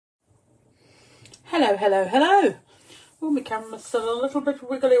Hello, hello, hello. Oh, my camera's still a little bit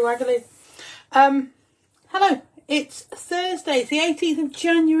wiggly waggly. Hello, it's Thursday, the 18th of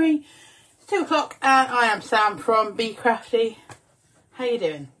January, it's 2 o'clock, and I am Sam from Be Crafty. How you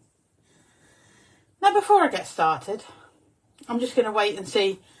doing? Now, before I get started, I'm just going to wait and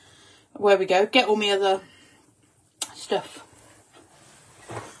see where we go, get all my other stuff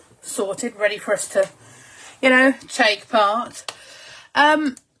sorted, ready for us to, take part.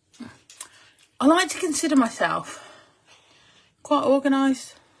 I like to consider myself quite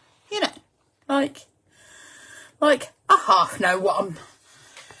organised, like I half know what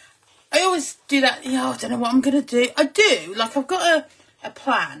I always do that, I don't know what I'm going to do. I do, like I've got a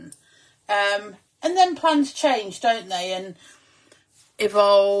plan, and then plans change, don't they, and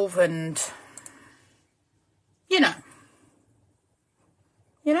evolve and,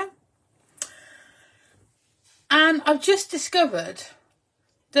 and I've just discovered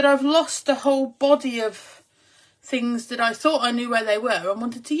that I've lost a whole body of things that I thought I knew where they were and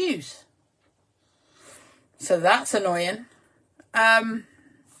wanted to use. So that's annoying. As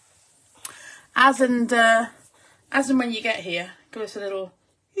and when you get here, give us a little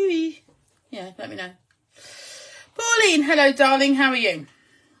hooey. Yeah, let me know. Pauline, hello darling, how are you?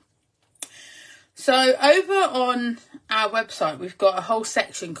 So over on our website, we've got a whole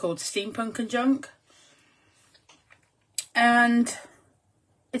section called Steampunk and Junk. And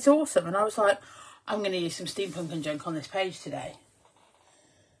it's awesome. And I was like, I'm going to use some steampunk and junk on this page today.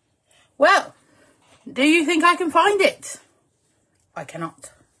 Well, do you think I can find it? I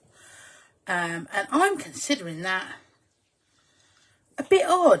cannot. And I'm considering that a bit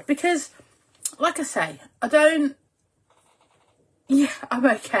odd because, like I say, I'm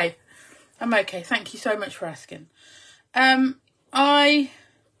okay. I'm okay. Thank you so much for asking. I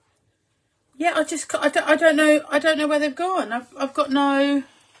don't know where they've gone. I've got no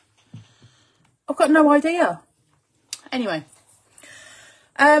idea. Anyway,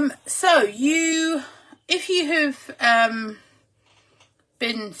 so if you have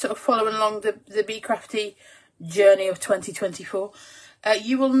been sort of following along the Be Crafty journey of 2024,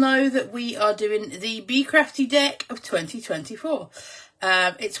 you will know that we are doing the Be Crafty deck of 2024.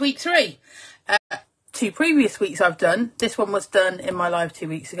 It's week 3. 2 previous weeks I've done. This one was done in my live 2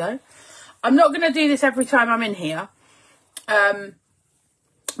 weeks ago. I'm not going to do this every time I'm in here.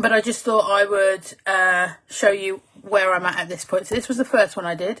 But I just thought I would show you where I'm at this point. So this was the first one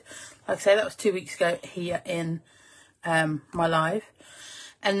I did. Like I say, that was 2 weeks ago here in my live.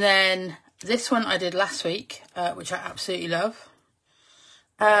 And then this one I did last week, which I absolutely love.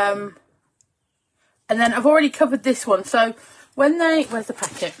 And then I've already covered this one. So where's the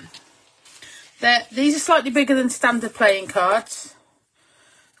packet? These are slightly bigger than standard playing cards.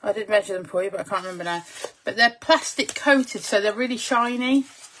 I did measure them for you, but I can't remember now. But they're plastic coated, so they're really shiny.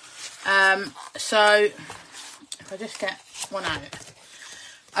 So if I just get one out,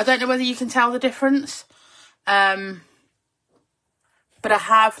 I don't know whether you can tell the difference. But I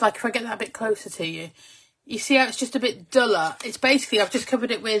have, like, if I get that a bit closer to you, you see how it's just a bit duller. It's basically, I've just covered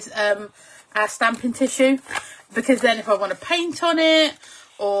it with our stamping tissue, because then if I want to paint on it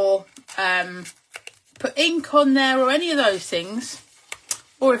or put ink on there or any of those things,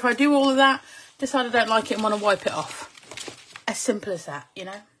 or if I do all of that, decide I don't like it and want to wipe it off. As simple as that,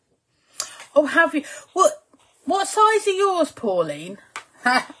 Oh, have you? What size are yours, Pauline?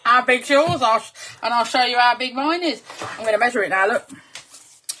 How big's yours? I'll show you how big mine is. I'm going to measure it now, look.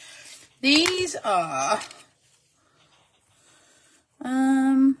 These are...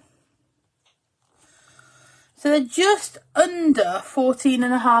 so they're just under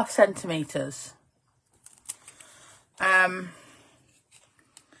 14.5 centimetres.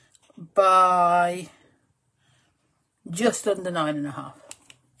 By just under 9.5.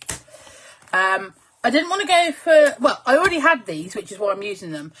 I didn't want to go for, well, I already had these, which is why I'm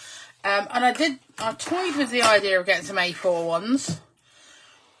using them. And I toyed with the idea of getting some A4 ones.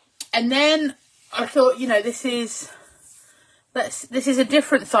 And then I thought, this is a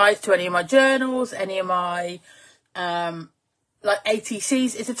different size to any of my journals, any of my, like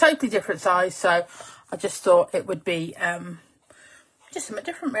ATCs. It's a totally different size. So I just thought it would be, just something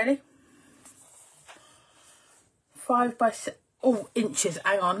different, really. 5 by 6, inches,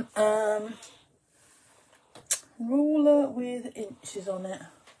 hang on. Ruler with inches on it.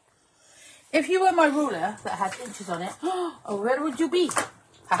 If you were my ruler that had inches on it, oh, where would you be?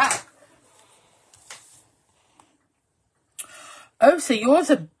 Haha. Oh, so yours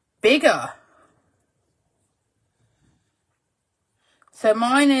are bigger. So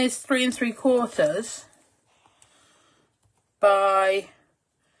mine is 3 3/4 by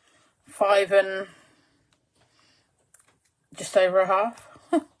 5 and just over a half.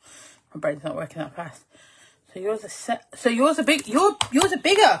 My brain's not working that fast. So yours are set. So yours are big. Yours are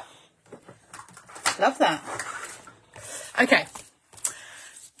bigger. Love that. Okay.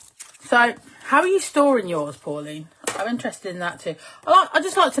 So how are you storing yours, Pauline? I'm interested in that too. I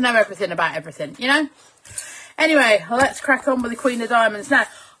just like to know everything about everything, you know. Anyway, let's crack on with the Queen of Diamonds. Now,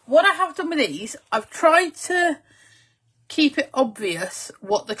 what I have done with these, I've tried to keep it obvious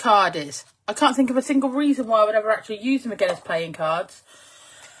what the card is. I can't think of a single reason why I would ever actually use them again as playing cards.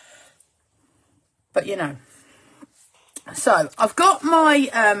 But you know. So I've got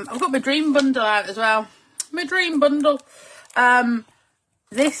my dream bundle out as well. My dream bundle.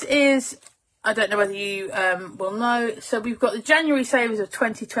 This is, I don't know whether you will know. So we've got the January savers of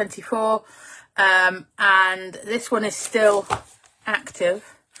 2024, and this one is still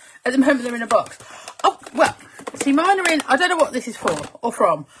active. At the moment, they're in a box. Oh well, see, mine are in. I don't know what this is for or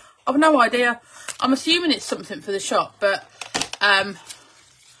from. I've no idea. I'm assuming it's something for the shop, but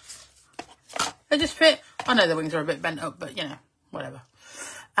they just fit. I know the wings are a bit bent up, but you know, whatever.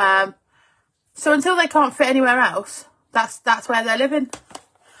 So until they can't fit anywhere else, that's where they're living.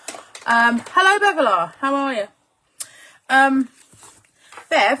 Hello, Bevelar. How are you?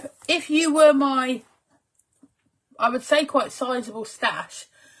 Bev, if you were my, I would say, quite sizable stash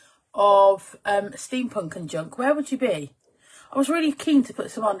of steampunk and junk, where would you be? I was really keen to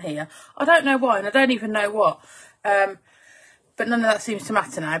put some on here. I don't know why, and I don't even know what. But none of that seems to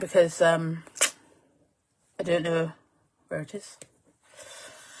matter now because I don't know where it is.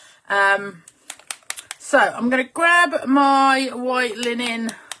 So I'm going to grab my white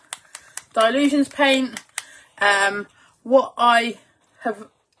linen Dilutions paint. What I have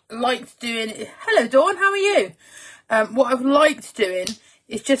liked doing, hello Dawn, how are you? What I've liked doing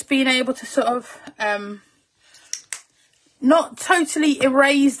is just being able to sort of not totally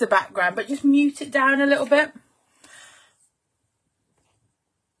erase the background, but just mute it down a little bit.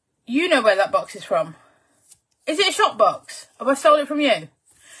 You know where that box is from. Is it a shop box? Have I sold it from you? Have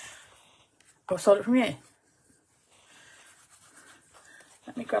I sold it from you?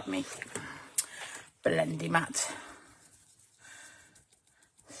 Let me grab me blendy mat.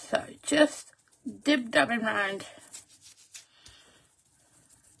 So just dib-dabbing round.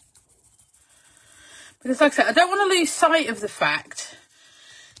 Because like I said, I don't want to lose sight of the fact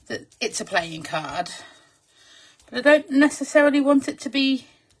that it's a playing card. But I don't necessarily want it to be,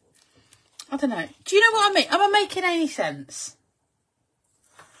 I don't know. Do you know what I mean? Am I making any sense?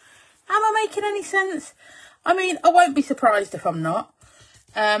 Am I making any sense? I mean, I won't be surprised if I'm not.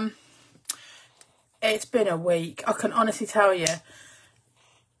 It's been a week. I can honestly tell you.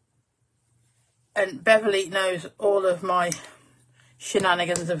 And Beverly knows all of my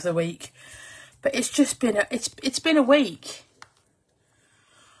shenanigans of the week. But it's just been it's been a week.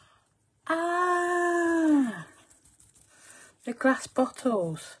 Ah, the glass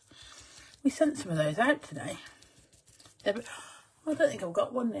bottles. We sent some of those out today. I don't think I've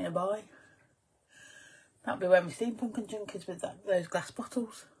got one nearby. That'll be where my steampunk and junk is with those glass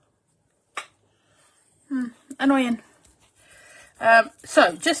bottles. Annoying.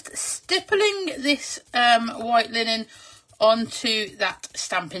 So just stippling this white linen onto that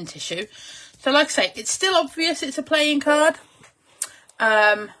stamping tissue. So like I say, it's still obvious it's a playing card.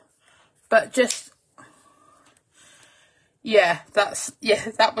 But just, yeah,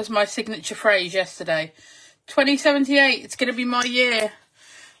 that was my signature phrase yesterday. 2078, it's going to be my year.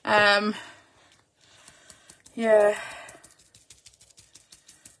 Yeah.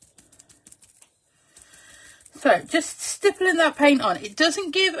 So just stippling that paint on. It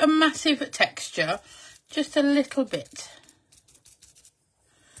doesn't give a massive texture, just a little bit.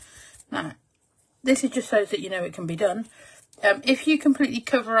 Now, this is just so that you know it can be done. If you completely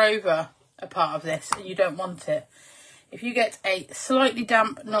cover over a part of this and you don't want it, if you get a slightly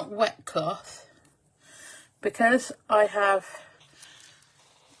damp, not wet cloth, because I have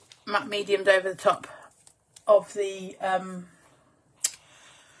matte mediumed over the top of the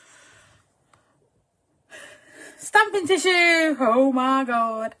stamping tissue, oh my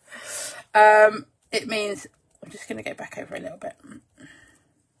god, it means, I'm just going to go back over a little bit.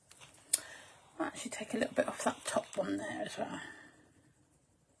 I'll actually take a little bit off that top one there as well.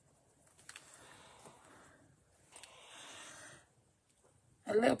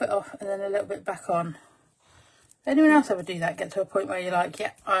 A little bit off and then a little bit back on. Anyone else ever do that? Get to a point where you're like,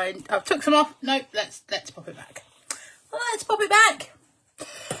 yeah, I've took some off. Nope, let's pop it back. Well, let's pop it back.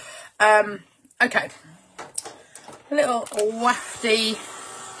 Okay. A little wafty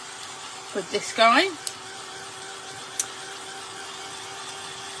with this guy.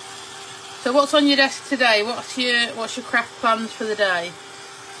 So what's on your desk today? What's your craft plans for the day?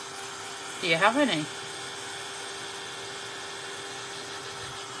 Do you have any?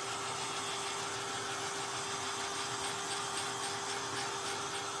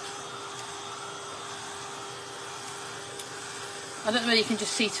 I don't know whether you can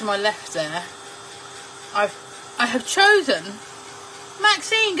just see to my left there. I have chosen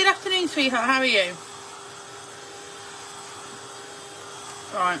Maxine. Good afternoon, sweetheart. How are you?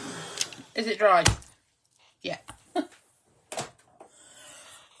 Right. Is it dry? Yeah.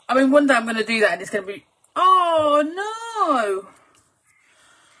 I mean, one day I'm going to do that and it's going to be... Oh, no.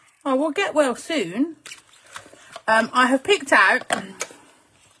 Oh, we'll get well soon. I have picked out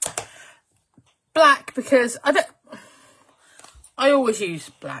black because I always use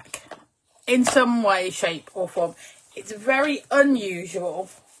black in some way, shape or form. It's very unusual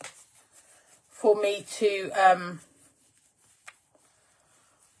for me to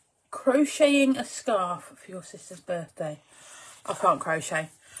crocheting a scarf for your sister's birthday. I can't crochet.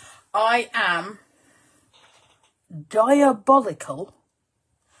 I am diabolical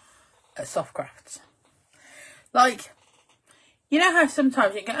at soft crafts. Like, you know how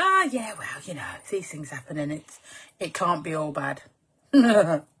sometimes you go, ah, yeah, well, you know, these things happen and it can't be all bad.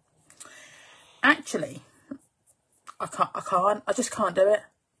 Actually, I just can't do it.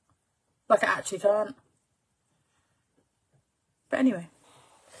 Like, I actually can't. But anyway.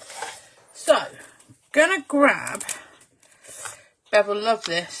 So, gonna grab, Bev will love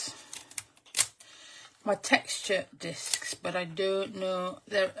this, my texture discs, but I don't know,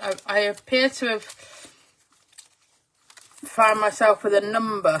 I appear to have found myself with a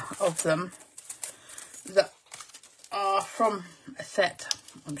number of them that are from a set,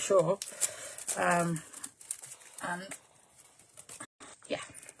 I'm sure, and yeah,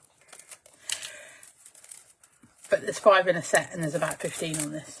 but there's 5 in a set and there's about 15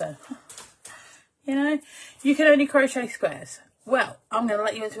 on this, so you know, you can only crochet squares. Well, I'm going to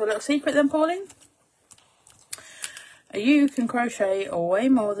let you into a little secret then, Pauline. You can crochet way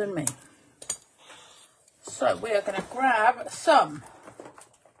more than me. So we are going to grab some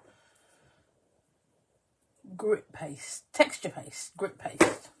grip paste, texture paste, grip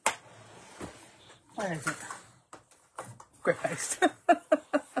paste. Where is it? Grip paste.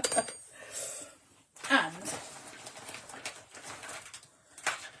 And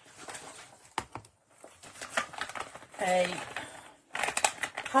a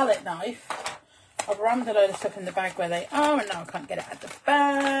palette knife. I've rammed a load of stuff in the bag where they are, and now I can't get it out of the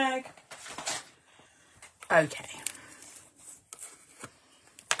bag. Okay.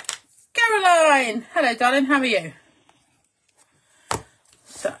 Caroline! Hello, darling. How are you?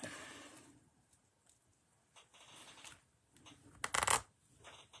 So.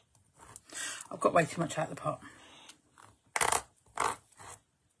 I've got way too much out of the pot.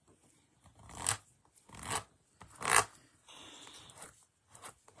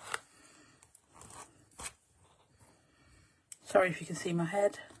 Sorry if you can see my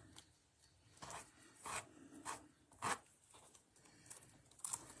head.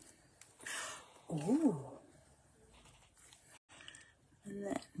 Ooh. And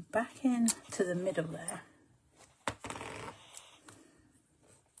then back in to the middle there.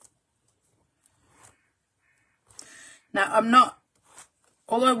 Now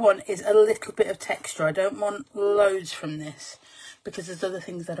all I want is a little bit of texture. I don't want loads from this because there's other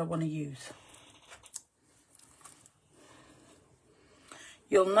things that I want to use.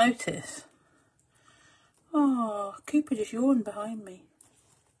 You'll notice, oh, Cooper just yawned behind me.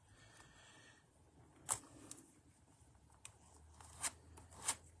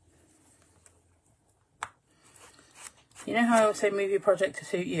 You know how I always say move your project to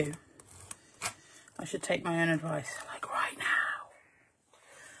suit you? I should take my own advice, like right now.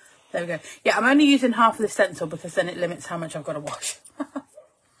 There we go. Yeah, I'm only using half of the stencil because then it limits how much I've got to wash.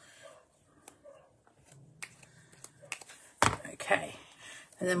 Okay.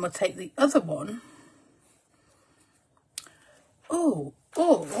 And then we'll take the other one. Oh,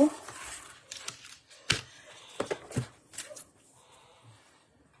 or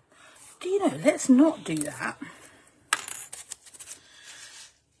do you know, let's not do that.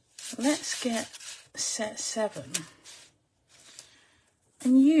 Let's get set 7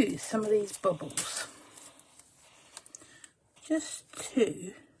 and use some of these bubbles. Just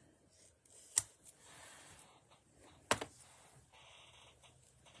 2.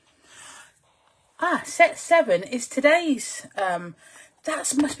 Ah, set 7 is today's.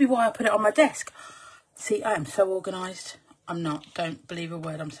 That must be why I put it on my desk. See, I am so organised. I'm not. Don't believe a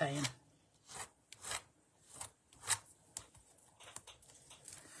word I'm saying.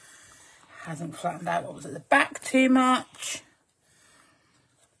 Hasn't flattened out what was at the back too much.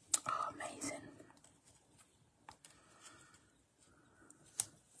 Oh, amazing.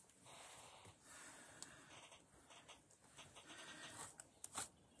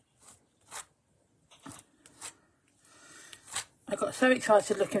 I got so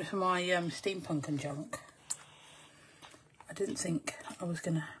excited looking for my steampunk and junk. I didn't think I was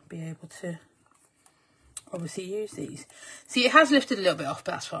going to be able to obviously use these. See, it has lifted a little bit off,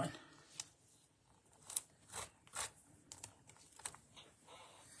 but that's fine.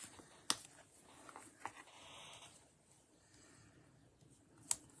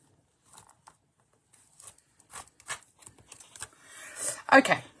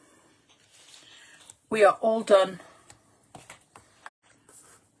 Okay, we are all done.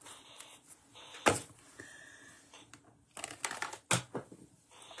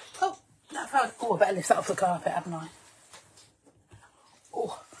 Oh, that felt, oh, I better lift that off the carpet, haven't I?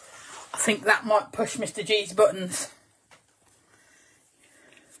 Oh, I think that might push Mr. G's buttons.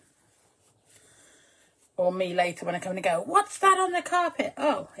 Or me later when I come and go, what's that on the carpet?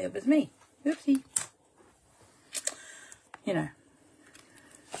 Oh, it was me. Oopsie. You know.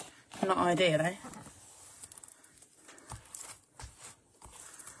 Not ideal, eh?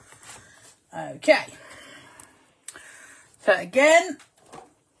 Okay. So again,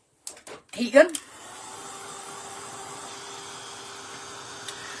 heat gun.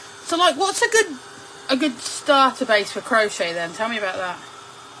 So like, what's a good starter base for crochet then? Tell me about that.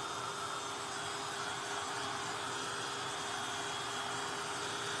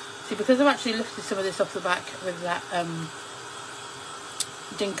 See, because I've actually lifted some of this off the back with that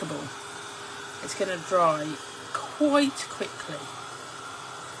Dinkable, it's going to dry quite quickly.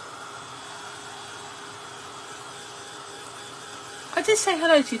 I did say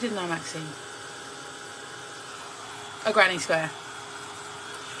hello to you, didn't I, Maxine? A granny square.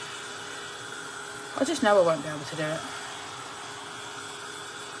 I just know I won't be able to do it.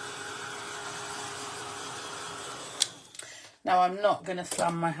 Now, I'm not going to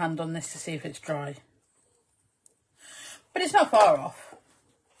slam my hand on this to see if it's dry. But it's not far off.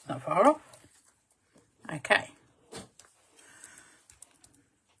 It's not far off. Okay.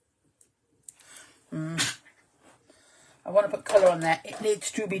 I want to put colour on there. It needs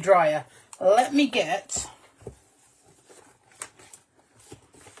to be drier. Let me get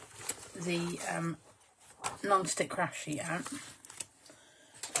the non-stick craft sheet out.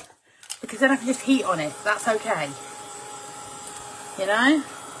 Because then I can just heat on it. That's okay. You know?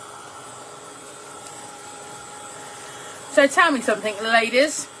 So tell me something,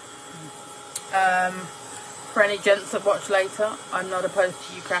 ladies. For any gents that watch later, I'm not opposed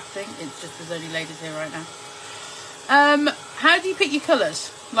to you crafting. It's just there's only ladies here right now. How do you pick your colours?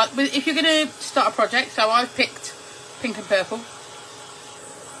 Like, if you're going to start a project, so I've picked pink and purple.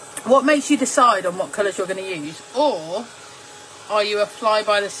 What makes you decide on what colours you're going to use? Or are you a fly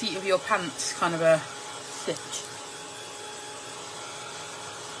by the seat of your pants kind of a stitch?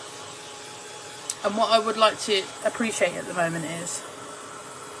 And what I would like to appreciate at the moment is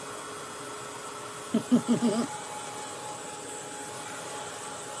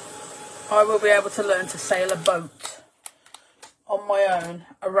I will be able to learn to sail a boat on my own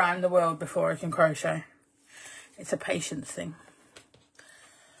around the world before I can crochet. It's a patience thing.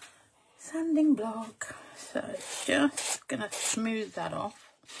 Sanding block. So just going to smooth that off.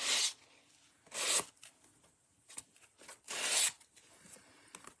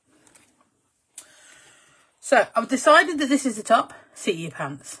 So I've decided that this is the top. Seat your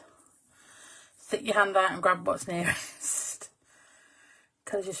pants. Stick your hand out and grab what's nearest.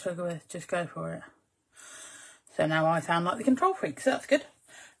 Colours you struggle with, just go for it. So now I sound like the control freak, so that's good.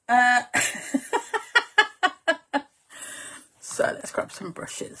 So let's grab some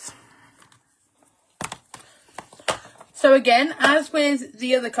brushes. So again, as with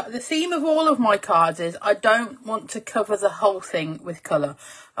the other card, the theme of all of my cards is I don't want to cover the whole thing with colour.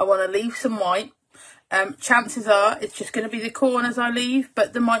 I want to leave some white. Chances are it's just going to be the corners I leave,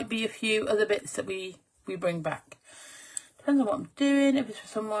 but there might be a few other bits that we bring back. Depends on what I'm doing. If it's for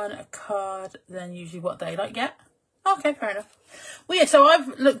someone, a card, then usually what they like. Yeah. Okay, fair enough. Well, yeah, so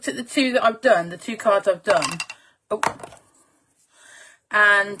I've looked at the two that I've done, the two cards I've done. Oh.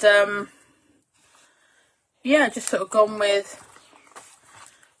 And, yeah, just sort of gone with,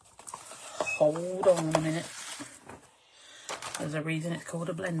 hold on a minute. There's a reason it's called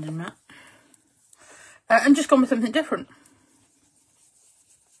a blending mat. And just gone with something different.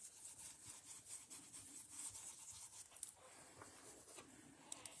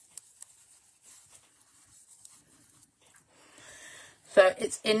 So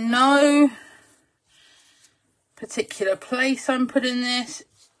it's in no particular place I'm putting this.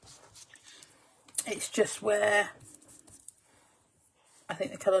 It's just where I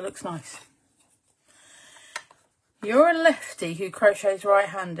think the colour looks nice. You're a lefty who crochets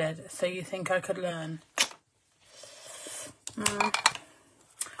right-handed, so you think I could learn.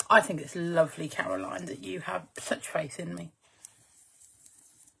 I think it's lovely, Caroline, that you have such faith in me.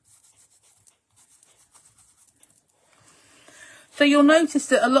 So you'll notice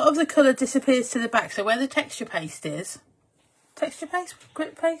that a lot of the colour disappears to the back. So where the texture paste is, texture paste,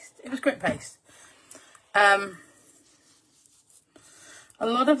 grit paste, it was grit paste. A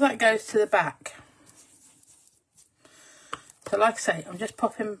lot of that goes to the back. So like I say, I'm just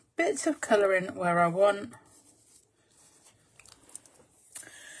popping bits of colour in where I want.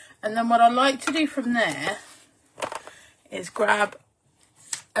 And then what I like to do from there is grab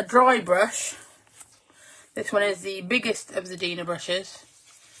a dry brush. This one is the biggest of the Dina brushes.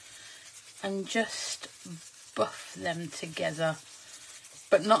 And just buff them together.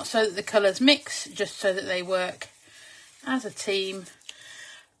 But not so that the colours mix, just so that they work as a team.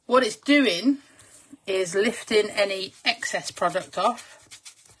 What it's doing is lifting any excess product off,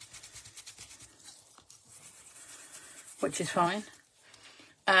 which is fine.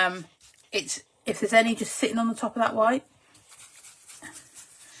 It's if there's any just sitting on the top of that white.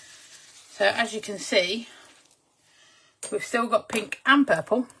 So as you can see, we've still got pink and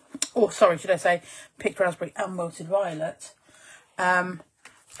purple, or sorry, should I say pink, raspberry and wilted violet. But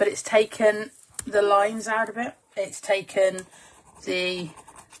it's taken the lines out of it. It's taken the,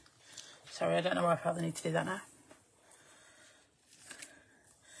 sorry, I don't know why I felt the need to do that now.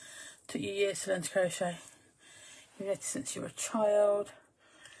 Took you years to learn to crochet. You've knitted since you were a child.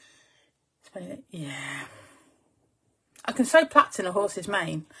 Yeah. I can sew plaits in a horse's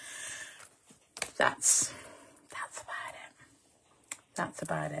mane. That's about it. That's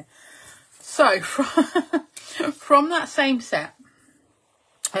about it. So from that same set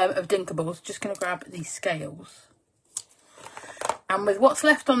of Dinkables, just going to grab these scales. And with what's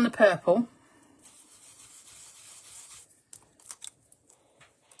left on the purple,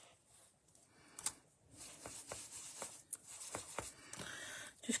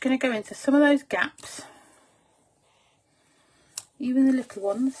 just going to go into some of those gaps, even the little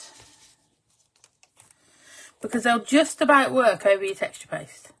ones, because they'll just about work over your texture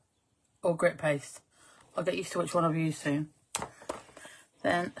paste or grit paste. I'll get used to which one I've used soon.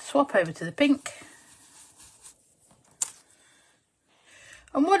 Then swap over to the pink.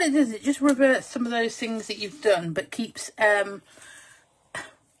 And what it does, it just reverts some of those things that you've done, but keeps a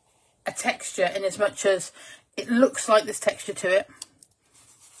texture in as much as it looks like there's texture to it,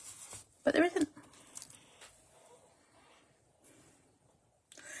 but there isn't.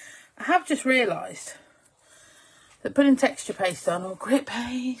 I have just realised that putting texture paste on, or grit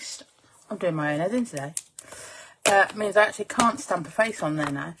paste, I'm doing my own editing today, means I actually can't stamp a face on there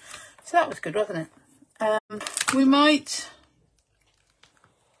now. So that was good, wasn't it? We might...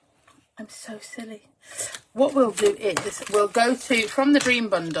 I'm so silly. What we'll do is we'll go to, from the Dream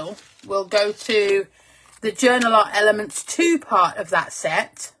Bundle, we'll go to the Journal Art Elements 2 part of that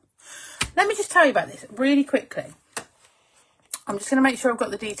set. Let me just tell you about this really quickly. I'm just going to make sure I've got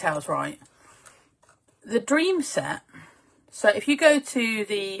the details right. The Dream set, so if you go to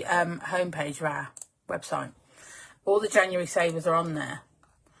the homepage of our website, all the January savers are on there,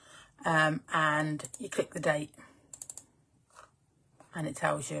 and you click the date and it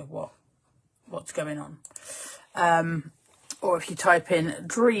tells you what's going on. Or if you type in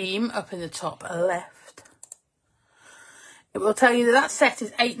Dream up in the top left, it will tell you that that set is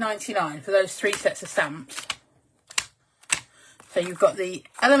 $8.99 for those 3 sets of stamps. So you've got the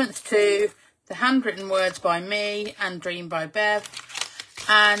Elements 2, the Handwritten Words by me, and Dream by Bev,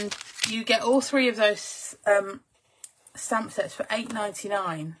 and you get all 3 of those stamp sets for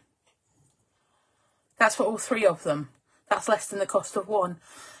 $8.99. That's for all 3 of them. That's less than the cost of one.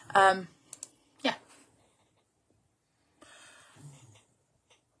 Yeah.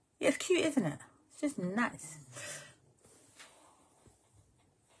 It's cute, isn't it? It's just nice.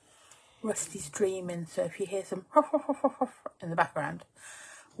 Rusty's dreaming, so if you hear some in the background,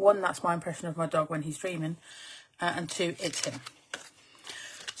 1, that's my impression of my dog when he's dreaming, and 2, it's him.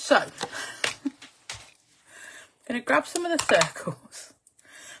 So, I'm going to grab some of the circles,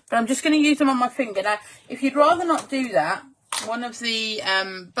 but I'm just going to use them on my finger. Now, if you'd rather not do that, one of the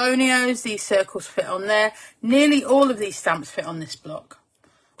Bonios, these circles fit on there. Nearly all of these stamps fit on this block.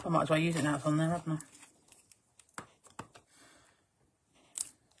 I might as well use it now it's on there, haven't I?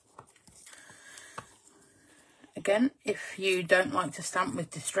 Again, if you don't like to stamp with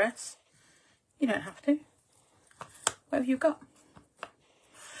distress, you don't have to. What have you got?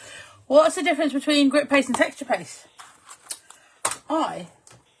 What's the difference between grit paste and texture paste? I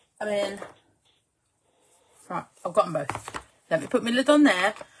mean, right, I've got them both. Let me put my lid on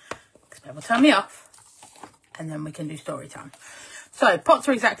there, because that will turn me off, and then we can do story time. So, pots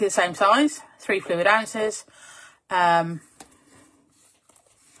are exactly the same size, 3 fluid ounces.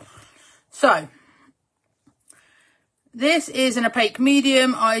 So, this is an opaque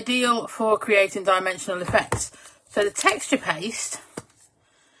medium, ideal for creating dimensional effects. So the texture paste,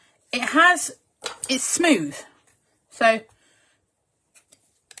 it's smooth. So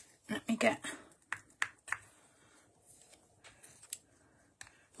let me get,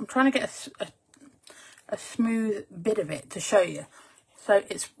 I'm trying to get a smooth bit of it to show you. So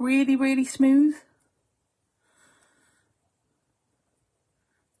it's really, really smooth.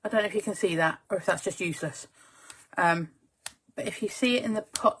 I don't know if you can see that or if that's just useless. But if you see it in the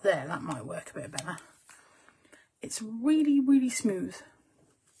pot there, that might work a bit better. It's really, really smooth.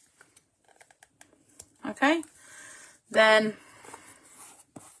 Okay. Then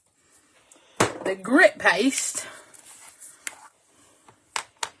the grit paste,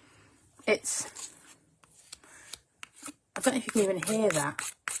 I don't know if you can even hear that.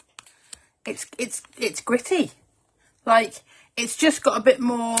 It's gritty. Like, it's just got a bit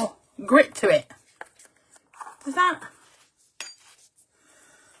more grit to it. Does that?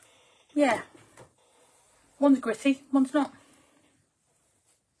 Yeah. One's gritty, one's not.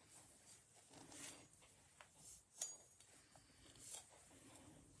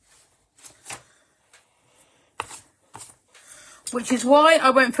 Which is why I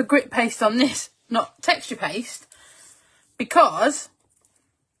went for grit paste on this, not texture paste, because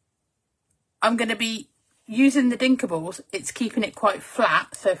I'm going to be using the Dinkables. It's keeping it quite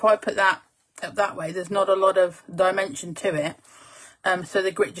flat, so if I put that up that way, there's not a lot of dimension to it. So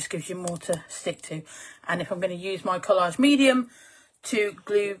the grit just gives you more to stick to. And if I'm going to use my collage medium to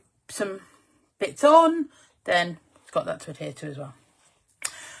glue some bits on, then it's got that to adhere to as well.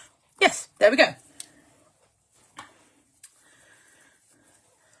 Yes, there we go.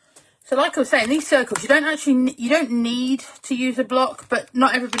 So like I was saying, these circles, you don't need to use a block, but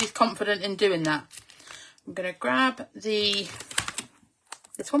not everybody's confident in doing that. I'm going to grab this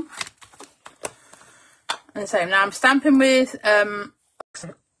one. And so now I'm stamping with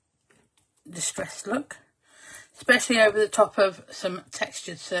distressed look, especially over the top of some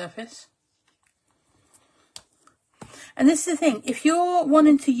textured surface. And this is the thing, if you're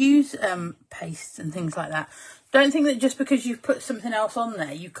wanting to use pastes and things like that, don't think that just because you've put something else on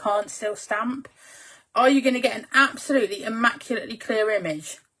there, you can't still stamp. Are you going to get an absolutely immaculately clear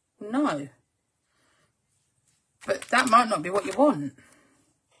image? No. But that might not be what you want.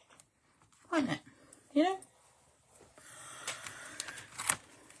 Mightn't it? You know?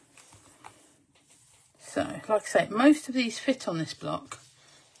 So, like I say, most of these fit on this block.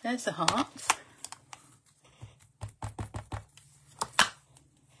 There's the hearts.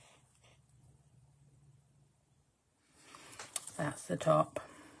 That's the top.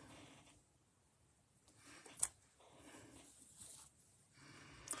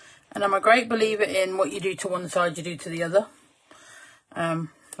 And I'm a great believer in what you do to one side, you do to the other.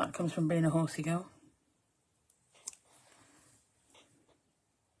 That comes from being a horsey girl.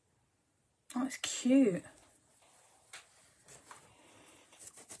 Oh, it's cute.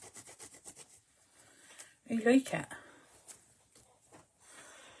 You like it?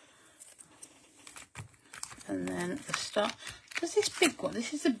 And then the start. Does this big one?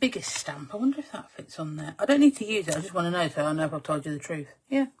 This is the biggest stamp. I wonder if that fits on there. I don't need to use it. I just want to know so I know if I've told you the truth.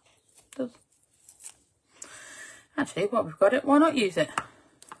 Yeah, it does. Actually, while we've got it, why not use it?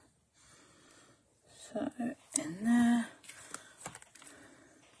 So, in there.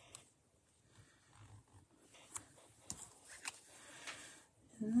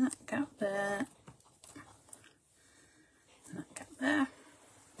 In that gap there. In that gap there.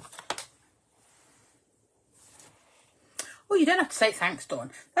 Well, you don't have to say thanks,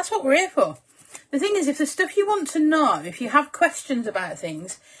 Dawn. That's what we're here for. The thing is, if there's stuff you want to know, if you have questions about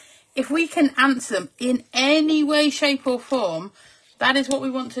things, if we can answer them in any way, shape or form, that is what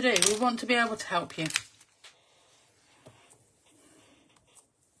we want to do. We want to be able to help you.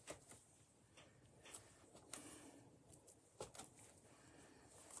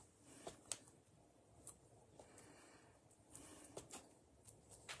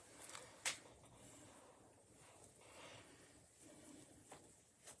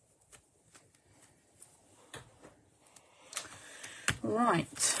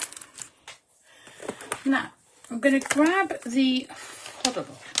 Right, now I'm going to grab the fodder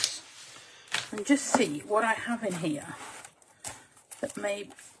box and just see what I have in here that may...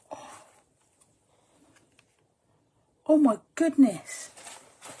 Oh my goodness.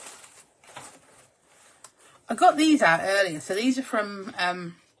 I got these out earlier, so these are from,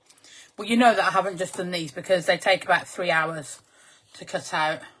 well, you know that I haven't just done these because they take about 3 hours to cut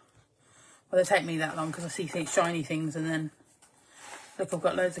out. Well, they take me that long because I see shiny things and then... Look, I've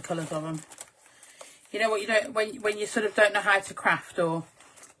got loads of colours of them. You know what you don't, when you sort of don't know how to craft or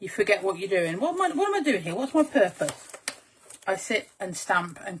you forget what you're doing. What am I doing here? What's my purpose? I sit and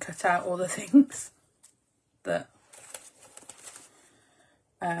stamp and cut out all the things that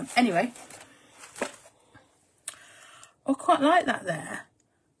Anyway, I quite like that there.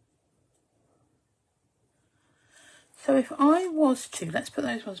 So if I was to, let's put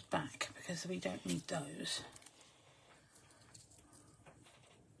those ones back because we don't need those.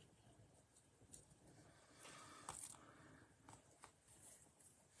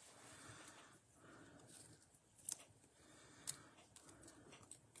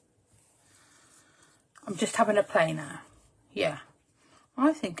 I'm just having a play now. Yeah,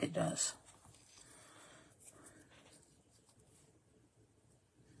 I think it does.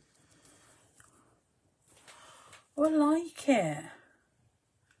 I like it.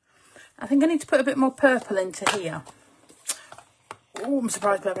 I think I need to put a bit more purple into here. Oh, I'm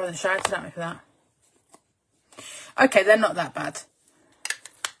surprised Bev hasn't shouted at me for that. Okay, they're not that bad.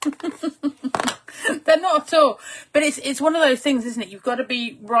 They're not at all. But it's one of those things, isn't it? You've got to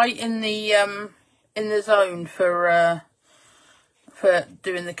be right in the zone for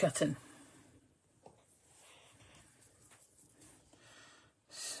doing the cutting.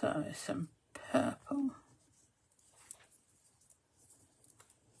 So some purple.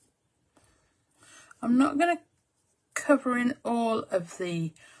 I'm not going to cover in all of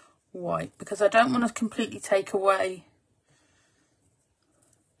the white because I don't want to completely take away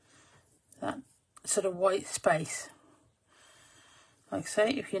that sort of white space. Like I say,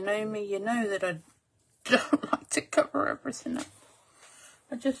 if you know me, you know that I don't like to cover everything up.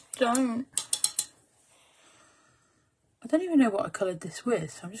 I just don't. I don't even know what I coloured this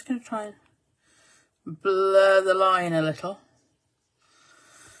with, so I'm just going to try and blur the line a little.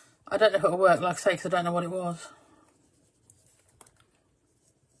 I don't know if it'll work, like I say, because I don't know what it was.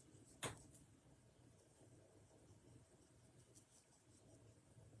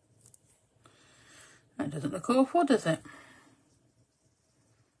 That doesn't look awful, does it?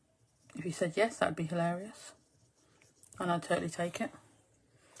 If you said yes, that'd be hilarious. And I'd totally take it.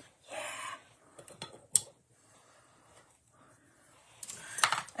 Yeah.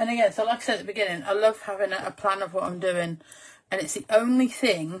 And again, so like I said at the beginning, I love having a plan of what I'm doing. And it's the only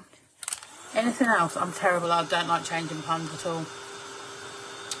thing, anything else, I'm terrible. I don't like changing plans at all.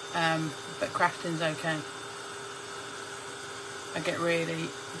 But crafting's okay. I get really,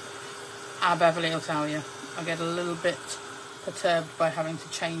 our Beverly will tell you, I get a little bit perturbed by having to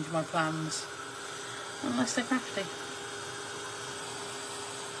change my plans. Unless they're crafty.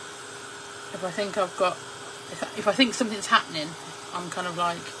 If I think I've got, if I think something's happening, I'm kind of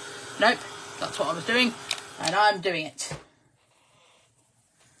like, nope, that's what I was doing, and I'm doing it.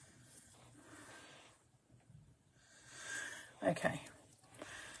 Okay.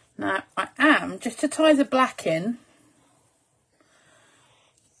 Now, I am, just to tie the black in,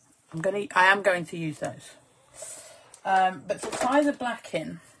 I am going to use those. But to tie the black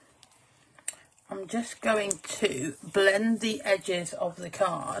in, I'm just going to blend the edges of the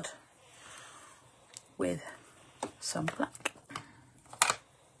card with some black.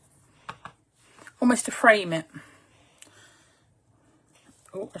 Almost to frame it.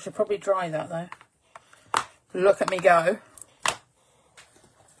 Oh, I should probably dry that though. Look at me go.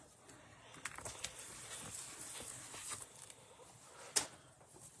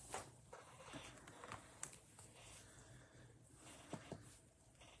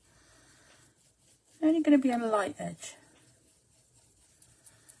 Only going to be a light edge.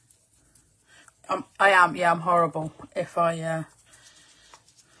 I'm horrible if I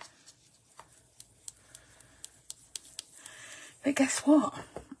but guess what?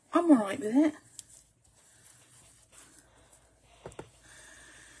 I'm alright with it.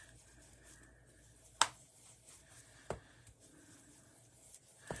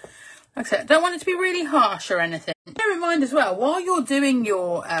 Like I said, I don't want it to be really harsh or anything. Bear in mind as well, while you're doing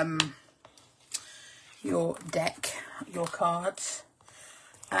your deck, your cards,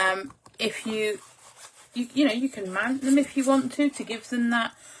 if you know, you can mount them if you want to give them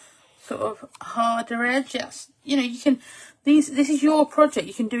that sort of harder edge. Yes, you know, you can, this is your project,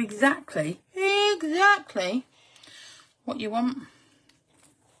 you can do exactly what you want.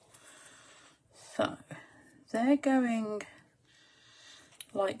 So they're going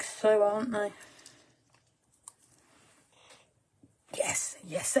like so, aren't they? Yes,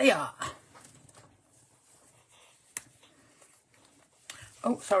 yes they are.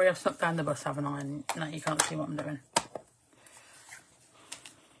 Oh, sorry, I've snuck down the bus, haven't I? And now you can't see what I'm doing.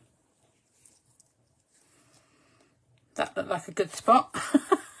 That looked like a good spot.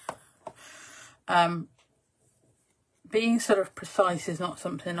 Being sort of precise is not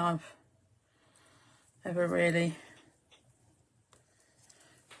something I've ever really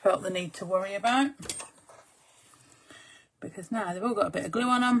felt the need to worry about. Because now they've all got a bit of glue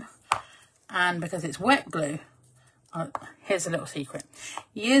on them. And because it's wet glue, Here's a little secret.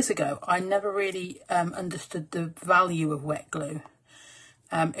 Years ago, I never really understood the value of wet glue.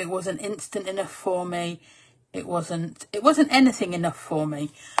 It wasn't instant enough for me. It wasn't anything enough for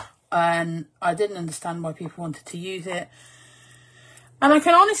me. And I didn't understand why people wanted to use it. And I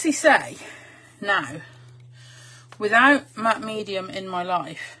can honestly say now, without matte medium in my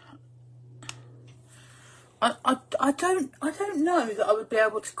life, I don't know that I would be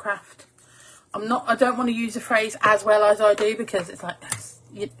able to craft. I don't want to use the phrase as well as I do, because it's like,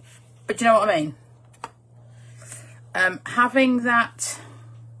 but you know what I mean? Having that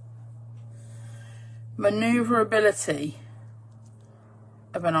maneuverability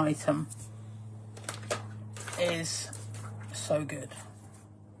of an item is so good.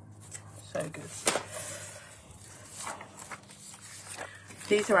 So good.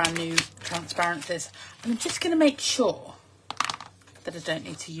 These are our new transparencies. I'm just going to make sure that I don't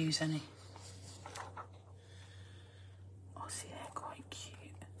need to use any. Oh, see, they're quite cute.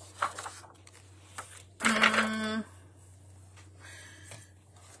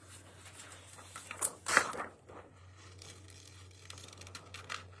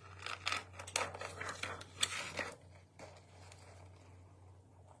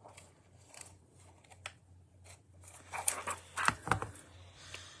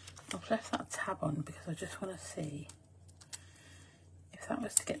 I've left that tab on because I just want to see if that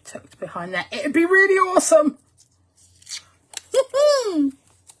was to get tucked behind there. It'd be really awesome.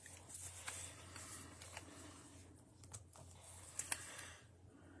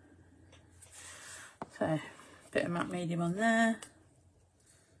 So, a bit of matte medium on there.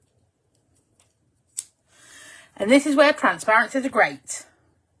 And this is where transparencies are great.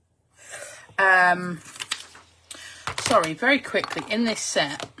 Sorry, very quickly, in this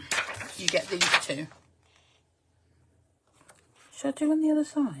set, you get these two. Should I do on the other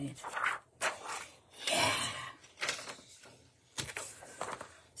side? Yeah.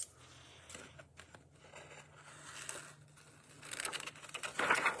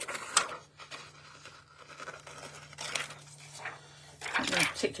 I'm doing a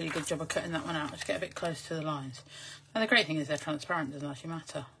particularly good job of cutting that one out. Just get a bit close to the lines. And the great thing is they're transparent, doesn't actually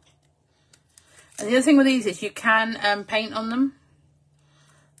matter. And the other thing with these is you can paint on them.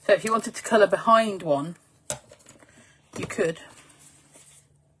 So if you wanted to colour behind one, you could.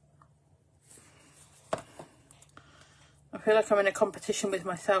 I feel like I'm in a competition with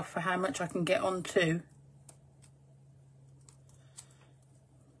myself for how much I can get onto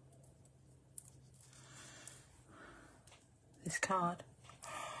this card.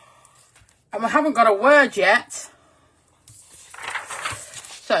 And I haven't got a word yet.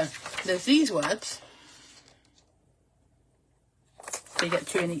 So there's these words. So you get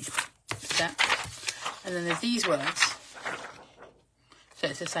 2 in each set. And then there's these words. So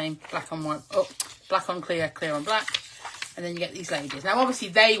it's the same, black on white, oh, black on clear, clear on black. And then you get these ladies. Now obviously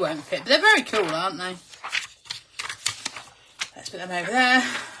they won't fit, but they're very cool, aren't they? Let's put them over there.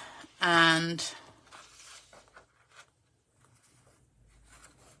 And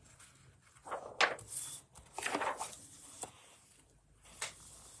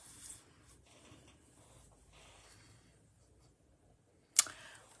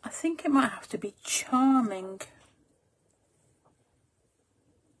I think it might have to be charming.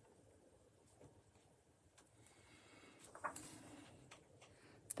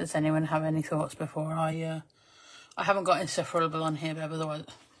 Does anyone have any thoughts before I haven't got insufferable on here, but otherwise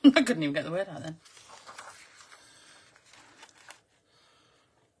I couldn't even get the word out then.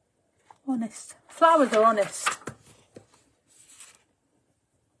 Honest. Flowers are honest,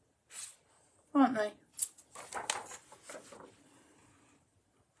 aren't they?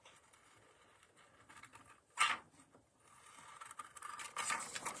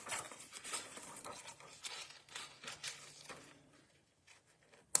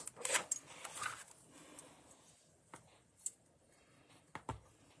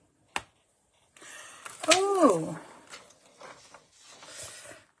 Oh,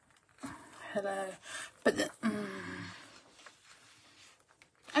 hello. But the,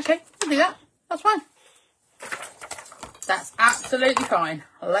 okay, we'll do that. That's fine. That's absolutely fine.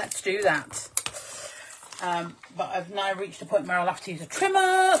 Let's do that. But I've now reached a point where I'll have to use a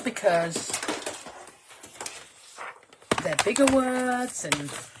trimmer because they're bigger words, and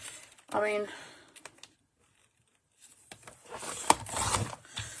I mean,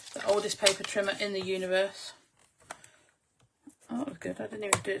 the oldest paper trimmer in the universe. Oh, that was good. I didn't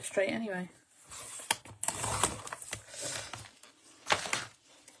even do it straight anyway.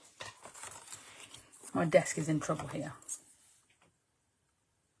 My desk is in trouble here.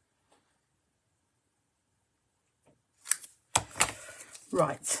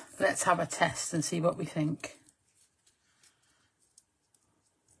 Right, let's have a test and see what we think.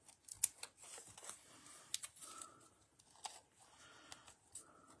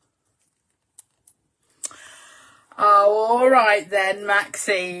 All right then,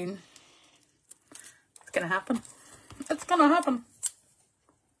 Maxine. It's going to happen. It's going to happen.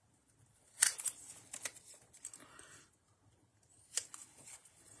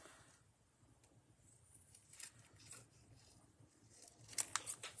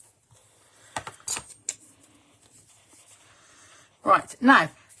 Right,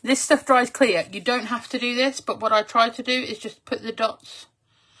 now, this stuff dries clear. You don't have to do this, but what I try to do is just put the dots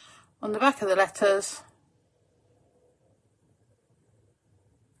on the back of the letters.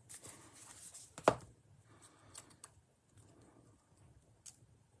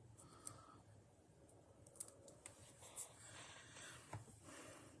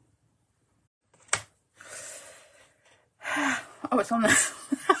 Oh, it's on there.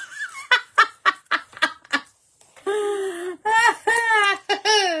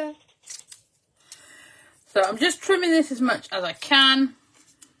 So I'm just trimming this as much as I can.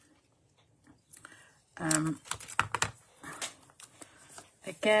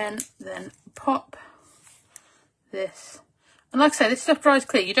 Again, then pop this. And like I say, this stuff dries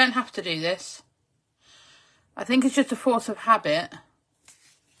clear. You don't have to do this. I think it's just a force of habit.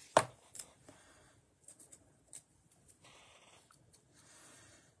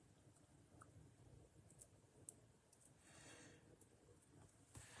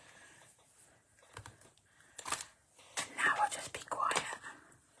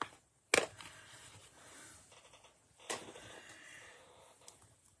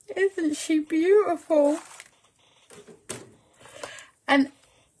 Isn't she beautiful? And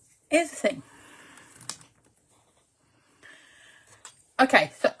here's the thing.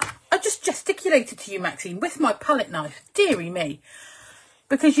 Okay, so I just gesticulated to you, Maxine, with my palette knife. Dearie me.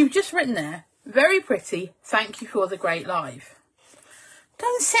 Because you've just written there, very pretty, thank you for the great live.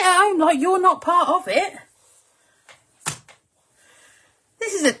 Don't sit at home like you're not part of it.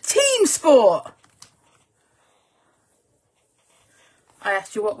 This is a team sport. I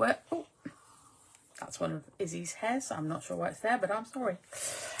asked you what were... Oh, that's one of Izzy's hairs. I'm not sure why it's there, but I'm sorry.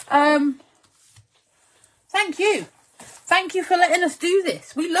 Thank you. Thank you for letting us do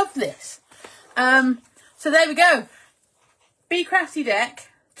this. We love this. So there we go. Be Crafty Deck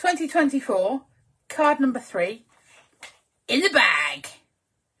 2024, card number 3, in the bag.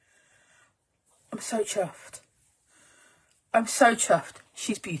 I'm so chuffed. I'm so chuffed.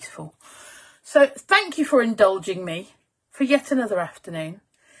 She's beautiful. So thank you for indulging me for yet another afternoon.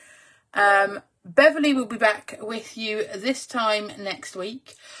 Beverly will be back with you this time next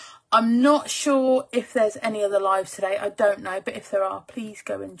week. I'm not sure if there's any other lives today. I don't know, but if there are, please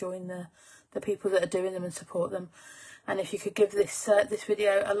go and join the people that are doing them and support them. And if you could give this this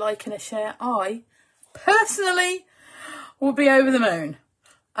video a like and a share, I personally will be over the moon.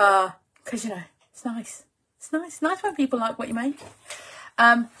 Because, you know, it's nice. It's nice when people like what you make.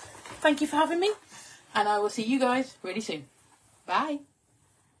 Thank you for having me, and I will see you guys really soon. Bye.